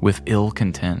crimes with ill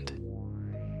content.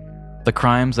 The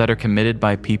crimes that are committed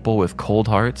by people with cold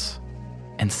hearts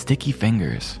and sticky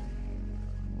fingers.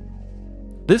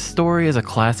 This story is a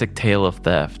classic tale of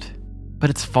theft, but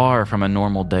it's far from a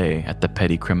normal day at the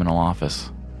petty criminal office.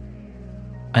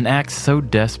 An act so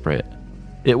desperate,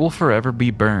 it will forever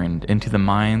be burned into the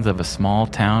minds of a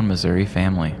small-town Missouri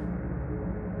family.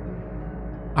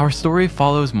 Our story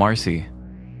follows Marcy,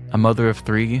 a mother of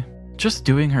 3, just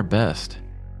doing her best.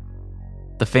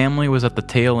 The family was at the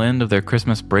tail end of their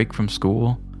Christmas break from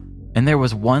school, and there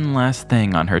was one last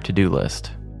thing on her to-do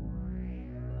list.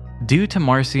 Due to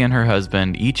Marcy and her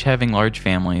husband each having large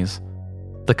families,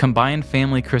 the combined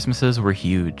family Christmases were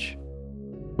huge.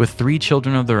 With 3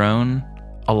 children of their own,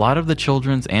 a lot of the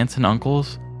children's aunts and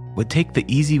uncles would take the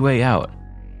easy way out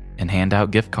and hand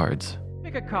out gift cards.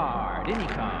 Pick a card, any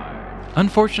card.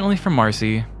 Unfortunately for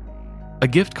Marcy, a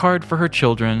gift card for her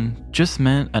children just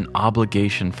meant an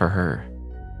obligation for her.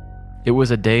 It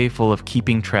was a day full of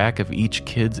keeping track of each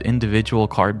kid's individual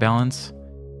card balance,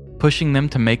 pushing them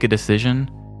to make a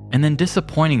decision, and then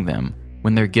disappointing them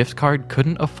when their gift card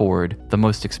couldn't afford the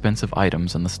most expensive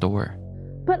items in the store.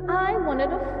 But I wanted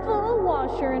a full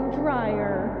washer and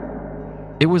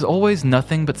dryer. It was always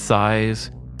nothing but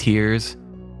sighs, tears,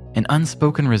 and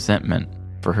unspoken resentment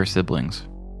for her siblings.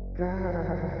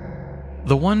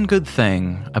 The one good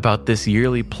thing about this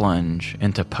yearly plunge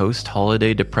into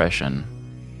post-holiday depression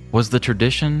was the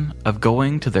tradition of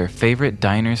going to their favorite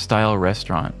diner-style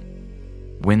restaurant,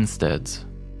 Winstead's.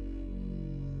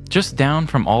 Just down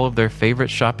from all of their favorite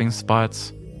shopping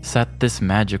spots sat this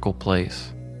magical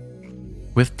place.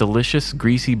 With delicious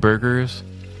greasy burgers,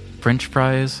 french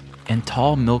fries, and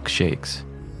tall milkshakes,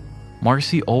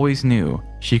 Marcy always knew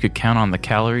she could count on the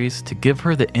calories to give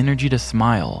her the energy to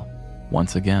smile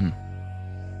once again.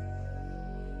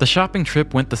 The shopping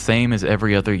trip went the same as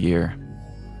every other year.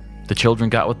 The children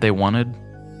got what they wanted,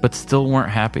 but still weren't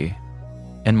happy,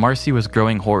 and Marcy was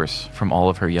growing hoarse from all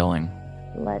of her yelling.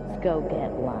 Let's go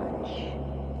get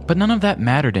lunch. But none of that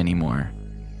mattered anymore,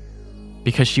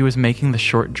 because she was making the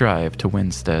short drive to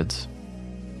Winstead's.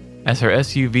 As her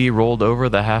SUV rolled over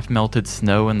the half-melted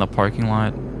snow in the parking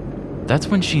lot, that's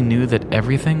when she knew that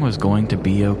everything was going to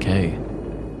be okay.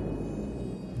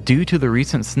 Due to the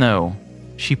recent snow,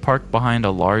 she parked behind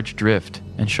a large drift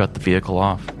and shut the vehicle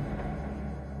off.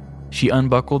 She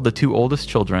unbuckled the 2 oldest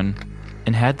children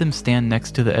and had them stand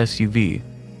next to the SUV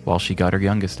while she got her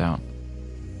youngest out.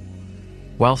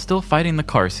 While still fighting the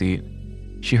car seat,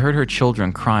 she heard her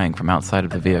children crying from outside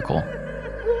of the vehicle.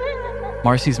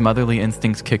 Marcy's motherly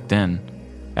instincts kicked in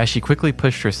as she quickly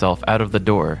pushed herself out of the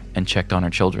door and checked on her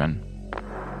children.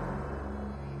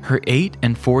 Her 8-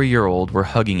 and 4-year-old were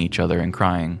hugging each other and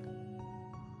crying.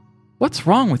 "What's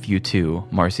wrong with you 2?"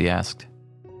 Marcy asked.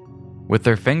 With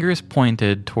their fingers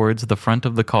pointed towards the front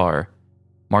of the car,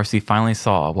 Marcy finally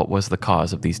saw what was the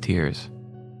cause of these tears.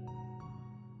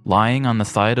 Lying on the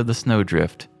side of the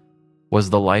snowdrift was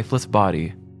the lifeless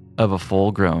body of a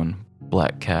full-grown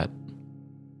black cat.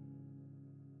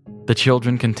 The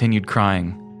children continued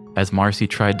crying as Marcy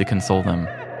tried to console them.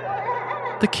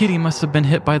 "The kitty must have been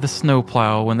hit by the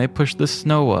snowplow when they pushed the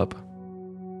snow up."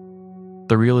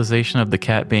 The realization of the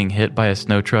cat being hit by a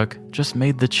snow truck just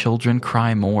made the children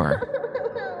cry more.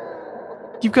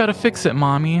 "You've got to fix it,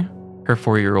 Mommy," her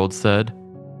 4-year-old said.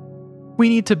 "We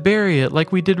need to bury it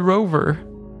like we did Rover."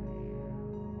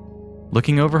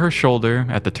 Looking over her shoulder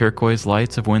at the turquoise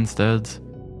lights of Winstead's,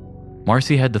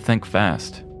 Marcy had to think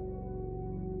fast.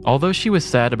 Although she was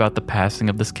sad about the passing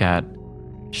of this cat,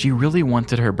 she really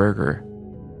wanted her burger.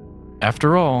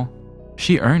 After all,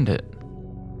 she earned it.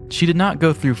 She did not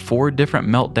go through 4 different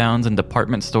meltdowns in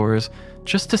department stores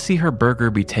just to see her burger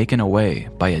be taken away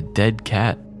by a dead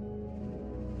cat.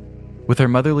 With her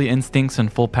motherly instincts in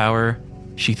full power,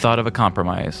 she thought of a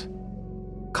compromise.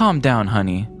 "Calm down,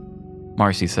 honey,"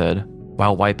 Marcy said,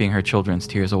 while wiping her children's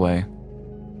tears away.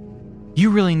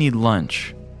 "You really need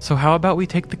lunch, so how about we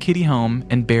take the kitty home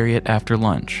and bury it after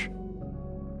lunch?"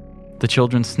 The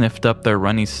children sniffed up their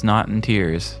runny snot and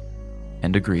tears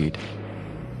and agreed.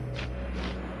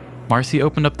 Marcy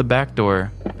opened up the back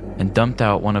door and dumped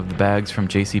out one of the bags from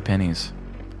JCPenney's.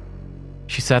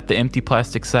 She sat the empty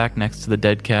plastic sack next to the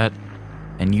dead cat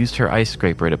and used her ice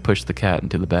scraper to push the cat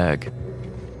into the bag.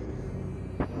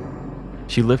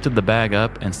 She lifted the bag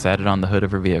up and sat it on the hood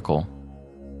of her vehicle.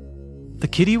 "The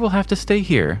kitty will have to stay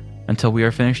here until we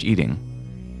are finished eating.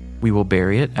 We will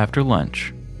bury it after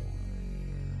lunch."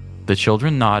 The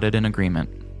children nodded in agreement.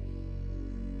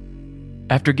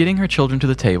 After getting her children to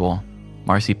the table,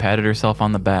 Marcy patted herself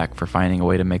on the back for finding a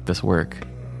way to make this work.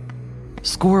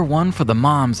 "Score 1 for the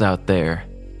moms out there,"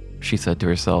 she said to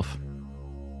herself.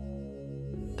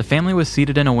 The family was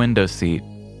seated in a window seat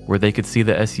where they could see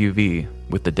the SUV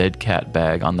with the dead cat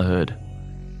bag on the hood.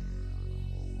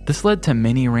 This led to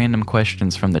many random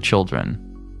questions from the children,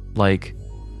 like,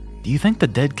 do you think the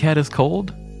dead cat is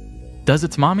cold? Does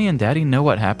its mommy and daddy know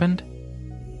what happened?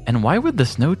 And why would the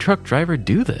snow truck driver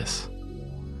do this?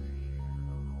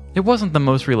 It wasn't the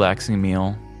most relaxing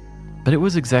meal, but it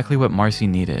was exactly what Marcy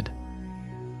needed.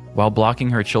 While blocking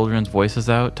her children's voices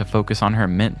out to focus on her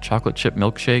mint chocolate chip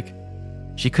milkshake,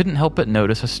 she couldn't help but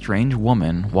notice a strange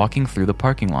woman walking through the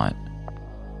parking lot.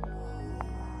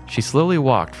 She slowly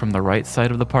walked from the right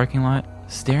side of the parking lot,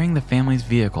 staring the family's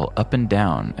vehicle up and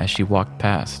down as she walked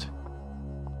past.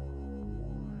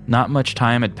 Not much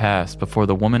time had passed before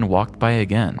the woman walked by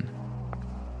again.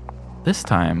 This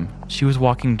time, she was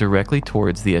walking directly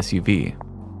towards the SUV.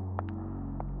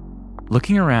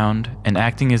 Looking around and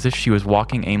acting as if she was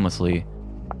walking aimlessly,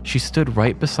 she stood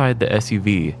right beside the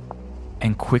SUV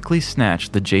and quickly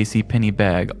snatched the JCPenney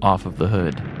bag off of the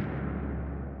hood.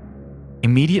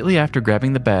 Immediately after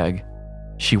grabbing the bag,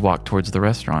 she walked towards the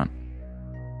restaurant.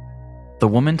 The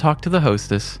woman talked to the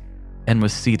hostess and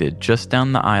was seated just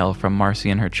down the aisle from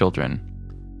Marcy and her children.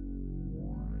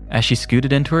 As she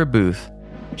scooted into her booth,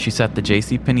 she set the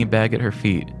JCPenney bag at her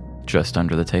feet, just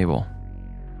under the table.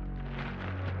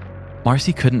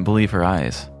 Marcy couldn't believe her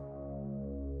eyes.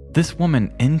 This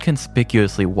woman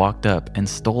inconspicuously walked up and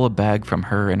stole a bag from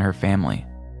her and her family.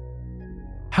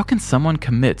 How can someone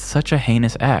commit such a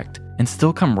heinous act and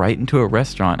still come right into a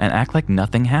restaurant and act like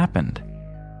nothing happened?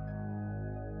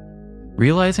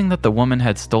 Realizing that the woman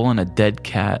had stolen a dead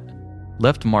cat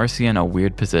left Marcy in a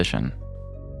weird position.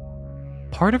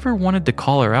 Part of her wanted to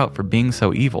call her out for being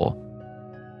so evil,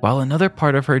 while another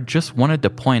part of her just wanted to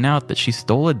point out that she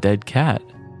stole a dead cat.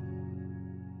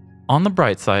 On the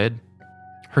bright side,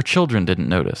 her children didn't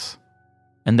notice,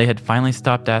 and they had finally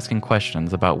stopped asking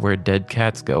questions about where dead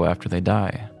cats go after they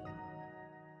die.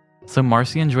 So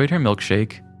Marcy enjoyed her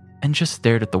milkshake and just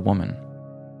stared at the woman.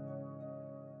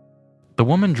 The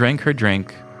woman drank her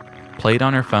drink, played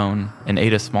on her phone, and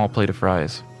ate a small plate of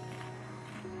fries.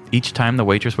 Each time the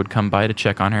waitress would come by to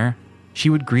check on her, she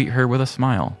would greet her with a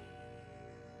smile.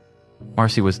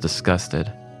 Marcy was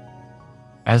disgusted.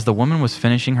 As the woman was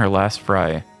finishing her last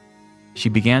fry, she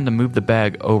began to move the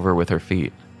bag over with her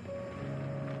feet.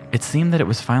 It seemed that it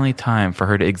was finally time for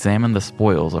her to examine the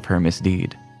spoils of her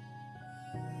misdeed.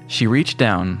 She reached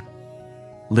down,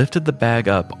 lifted the bag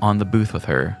up on the booth with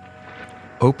her,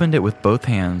 opened it with both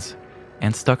hands,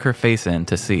 and stuck her face in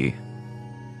to see.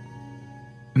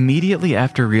 Immediately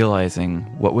after realizing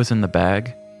what was in the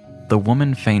bag, the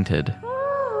woman fainted.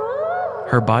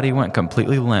 Her body went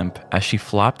completely limp as she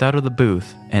flopped out of the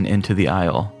booth and into the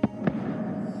aisle.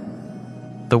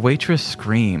 The waitress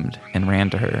screamed and ran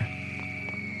to her.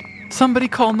 "Somebody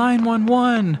call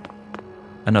 911!"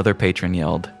 Another patron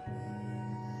yelled.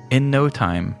 In no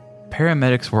time,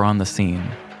 paramedics were on the scene.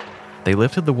 They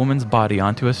lifted the woman's body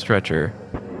onto a stretcher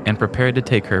and prepared to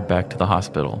take her back to the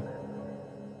hospital.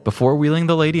 Before wheeling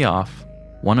the lady off,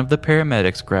 one of the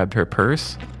paramedics grabbed her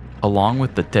purse, along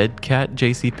with the dead cat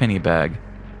JCPenney bag,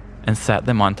 and sat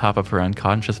them on top of her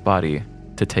unconscious body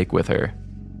to take with her.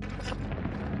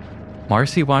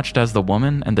 Marcy watched as the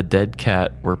woman and the dead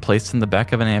cat were placed in the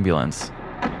back of an ambulance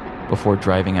before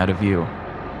driving out of view.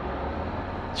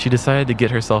 She decided to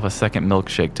get herself a second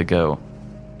milkshake to go,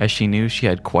 as she knew she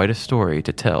had quite a story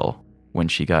to tell when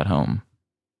she got home.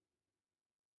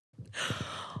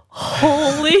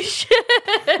 Holy shit.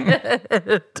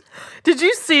 Did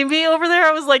you see me over there?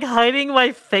 I was like hiding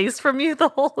my face from you the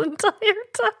whole entire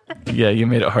time. Yeah, you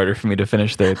made it harder for me to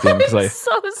finish there at the end because I'm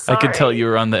so sorry. I could tell you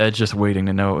were on the edge just waiting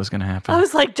to know what was going to happen. I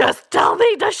was like, just tell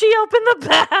me, does she open the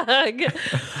bag?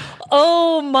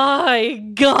 Oh my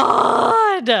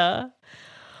God.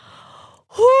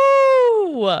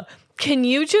 Whoo. Can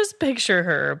you just picture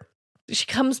her? She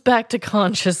comes back to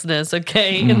consciousness,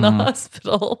 okay, in the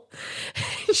hospital.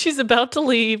 She's about to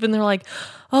leave, and they're like,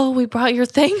 "Oh, we brought your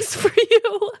things for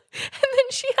you." And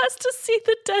then she has to see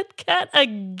the dead cat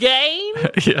again.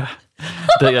 Yeah.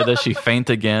 Does she faint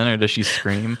again, or does she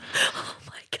scream? Oh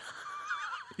my God.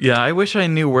 Yeah, I wish I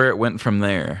knew where it went from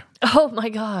there. Oh my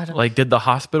God. Like, did the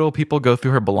hospital people go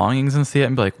through her belongings and see it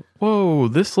and be like, whoa,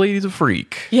 this lady's a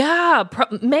freak? Yeah,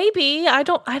 maybe. I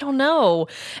don't know.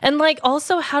 And like,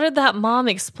 also, how did that mom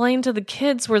explain to the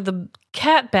kids where the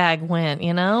cat bag went,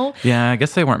 you know? Yeah, I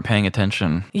guess they weren't paying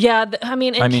attention. Yeah,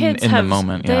 kids in have, the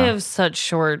moment, they yeah. have such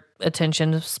short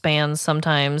attention spans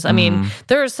sometimes. I mean,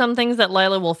 there are some things that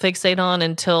Lyla will fixate on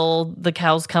until the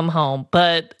cows come home,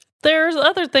 but there's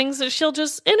other things that she'll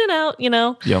just in and out, you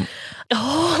know? Yep.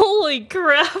 Holy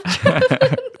crap.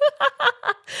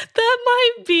 That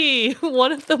might be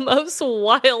one of the most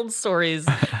wild stories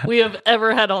we have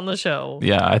ever had on the show.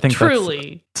 Yeah, I think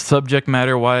Truly. that's subject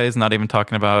matter wise, not even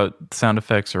talking about sound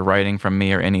effects or writing from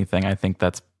me or anything. I think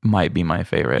that's might be my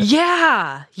favorite.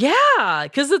 Yeah.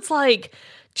 Because it's like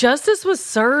justice was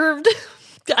served,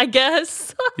 I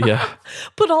guess. Yeah.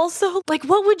 But also, like,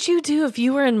 what would you do if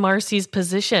you were in Marcy's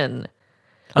position?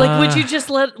 Like, would you just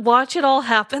watch it all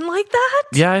happen like that?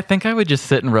 Yeah, I think I would just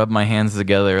sit and rub my hands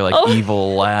together like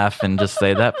evil laugh and just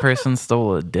say, that person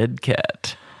stole a dead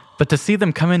cat. But to see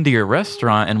them come into your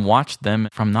restaurant and watch them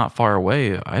from not far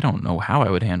away, I don't know how I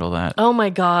would handle that. Oh my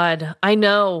God. I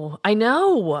know.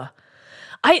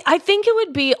 I think it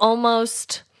would be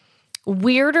almost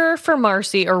weirder for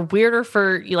Marcy or weirder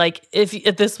for, like,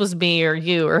 if this was me or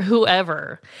you or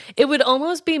whoever. It would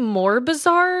almost be more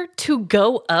bizarre to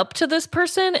go up to this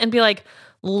person and be like,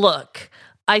 look,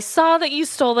 I saw that you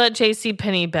stole that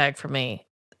JCPenney bag from me.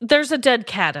 There's a dead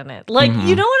cat in it. Like,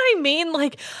 you know what I mean?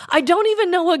 Like, I don't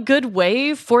even know a good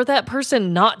way for that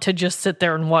person not to just sit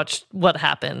there and watch what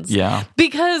happens. Yeah.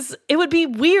 Because it would be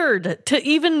weird to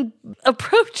even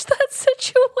approach that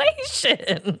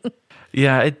situation.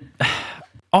 Yeah.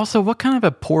 Also, what kind of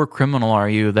a poor criminal are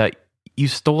you that you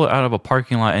stole it out of a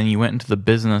parking lot and you went into the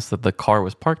business that the car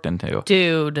was parked into?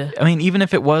 Dude. I mean, even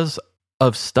if it was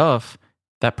of stuff,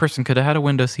 that person could have had a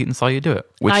window seat and saw you do it,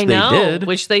 which they did.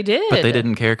 Which they did. But they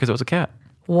didn't care because it was a cat.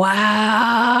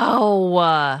 Wow.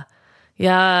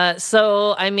 Yeah.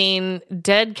 So, I mean,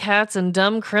 dead cats and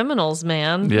dumb criminals,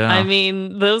 man. Yeah. I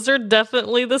mean, those are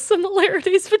definitely the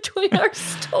similarities between our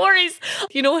stories.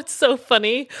 You know what's so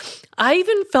funny? I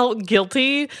even felt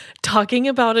guilty talking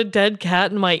about a dead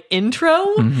cat in my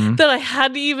intro that I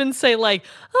had to even say, like,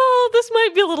 oh, this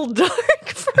might be a little dark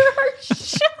for our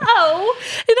show.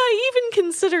 And I even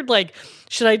considered, like,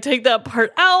 should I take that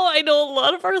part out? I know a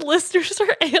lot of our listeners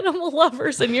are animal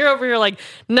lovers, and you're over here like,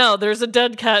 no, there's a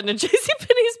dead cat in a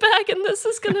JCPenney's bag, and this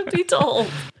is going to be told.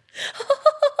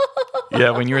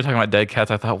 Yeah, when you were talking about dead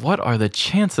cats, I thought, what are the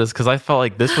chances? Because I felt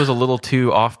like this was a little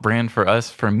too off-brand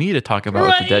for me to talk about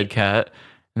with the dead cat.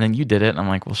 And then you did it, and I'm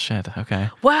like, well, shit, okay.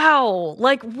 Wow.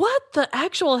 Like, what the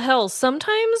actual hell?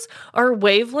 Sometimes our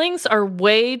wavelengths are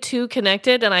way too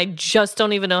connected, and I just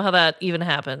don't even know how that even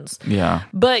happens. Yeah.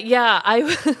 But yeah,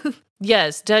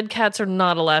 yes, dead cats are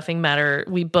not a laughing matter.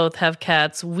 We both have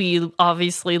cats. We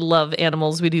obviously love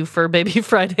animals. We do Fur Baby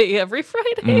Friday every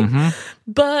Friday.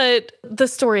 But the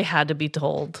story had to be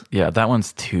told. Yeah, that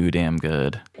one's too damn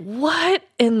good. What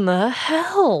in the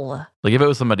hell? Like, if it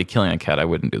was somebody killing a cat, I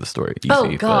wouldn't do the story. Easy,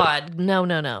 Oh, God.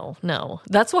 No.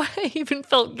 That's why I even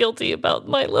felt guilty about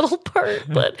my little part.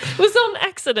 But it was on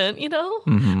accident, you know?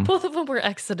 Both of them were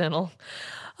accidental.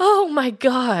 Oh, my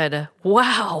God.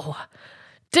 Wow.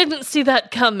 Didn't see that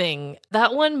coming.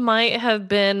 That one might have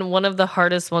been one of the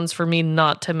hardest ones for me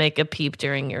not to make a peep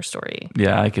during your story.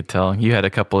 Yeah, I could tell. You had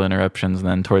a couple interruptions, and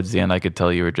then towards the end, I could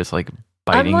tell you were just like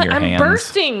biting your hands. I'm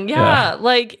bursting. Yeah.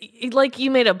 Like you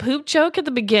made a poop joke at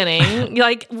the beginning.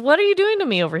 Like, what are you doing to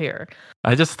me over here?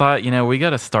 I just thought, we got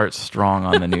to start strong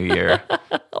on the new year.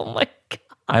 Oh my God.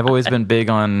 I've always been big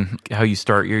on how you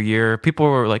start your year. People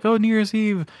were like, oh, New Year's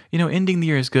Eve, ending the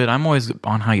year is good. I'm always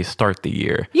on how you start the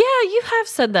year. Yeah, you have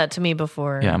said that to me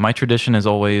before. Yeah, my tradition is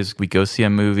always we go see a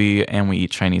movie and we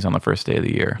eat Chinese on the first day of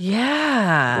the year.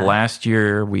 Yeah. Last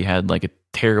year, we had like a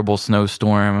terrible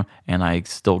snowstorm and I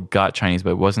still got Chinese, but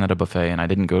it wasn't at a buffet and I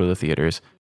didn't go to the theaters.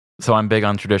 So I'm big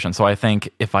on tradition. So I think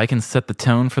if I can set the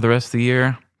tone for the rest of the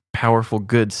year, powerful,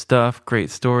 good stuff, great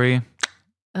story.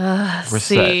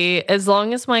 See, as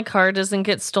long as my car doesn't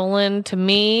get stolen, to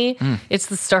me, it's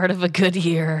the start of a good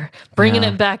year. Bringing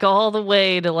it back all the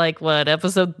way to like what,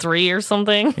 episode 3 or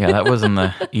something? Yeah, that was in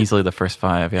easily the first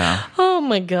 5. Yeah. Oh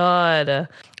my God.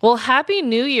 Well, happy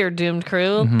New Year, Doomed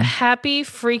Crew. Happy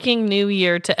freaking New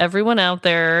Year to everyone out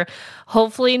there.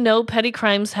 Hopefully, no petty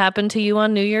crimes happen to you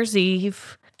on New Year's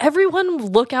Eve. Everyone,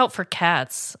 look out for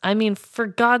cats. I mean, for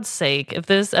God's sake, if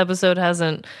this episode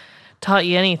hasn't taught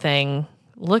you anything,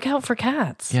 look out for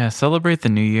cats. Yeah, celebrate the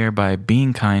new year by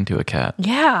being kind to a cat.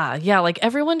 Yeah. Like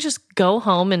everyone just go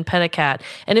home and pet a cat.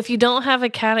 And if you don't have a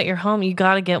cat at your home, you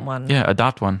got to get one. Yeah,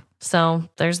 adopt one. So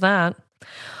there's that.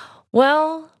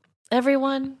 Well,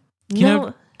 everyone, You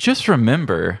know, just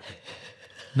remember,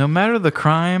 no matter the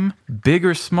crime, big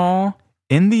or small,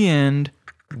 in the end,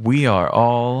 we are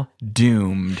all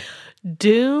doomed.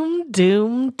 doomed.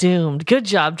 Good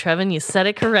job, Trevin. You said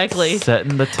it correctly.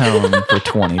 Setting the tone for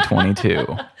 2022.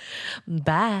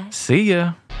 Bye. See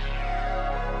ya.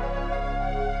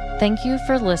 Thank you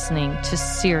for listening to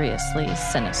Seriously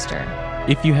Sinister.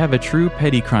 If you have a true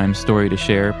petty crime story to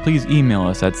share, please email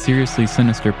us at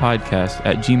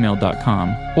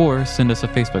seriouslysinisterpodcast@gmail.com or send us a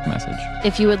Facebook message.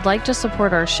 If you would like to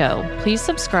support our show, please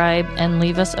subscribe and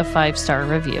leave us a 5-star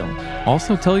review.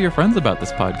 Also, tell your friends about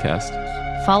this podcast.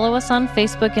 Follow us on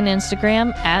Facebook and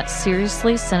Instagram at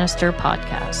Seriously Sinister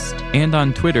Podcast. And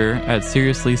on Twitter at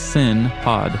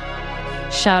SeriouslySinPod.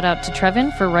 Shout out to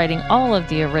Trevin for writing all of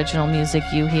the original music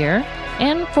you hear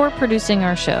and for producing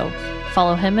our show.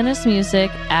 Follow him and his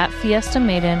music at Fiesta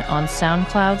Maiden on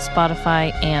SoundCloud,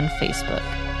 Spotify, and Facebook.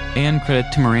 And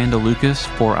credit to Miranda Lucas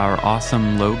for our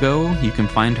awesome logo. You can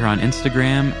find her on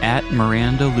Instagram at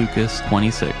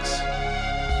MirandaLucas26.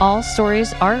 All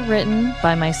stories are written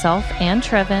by myself and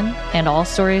Trevin, and all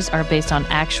stories are based on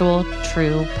actual,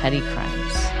 true petty crime.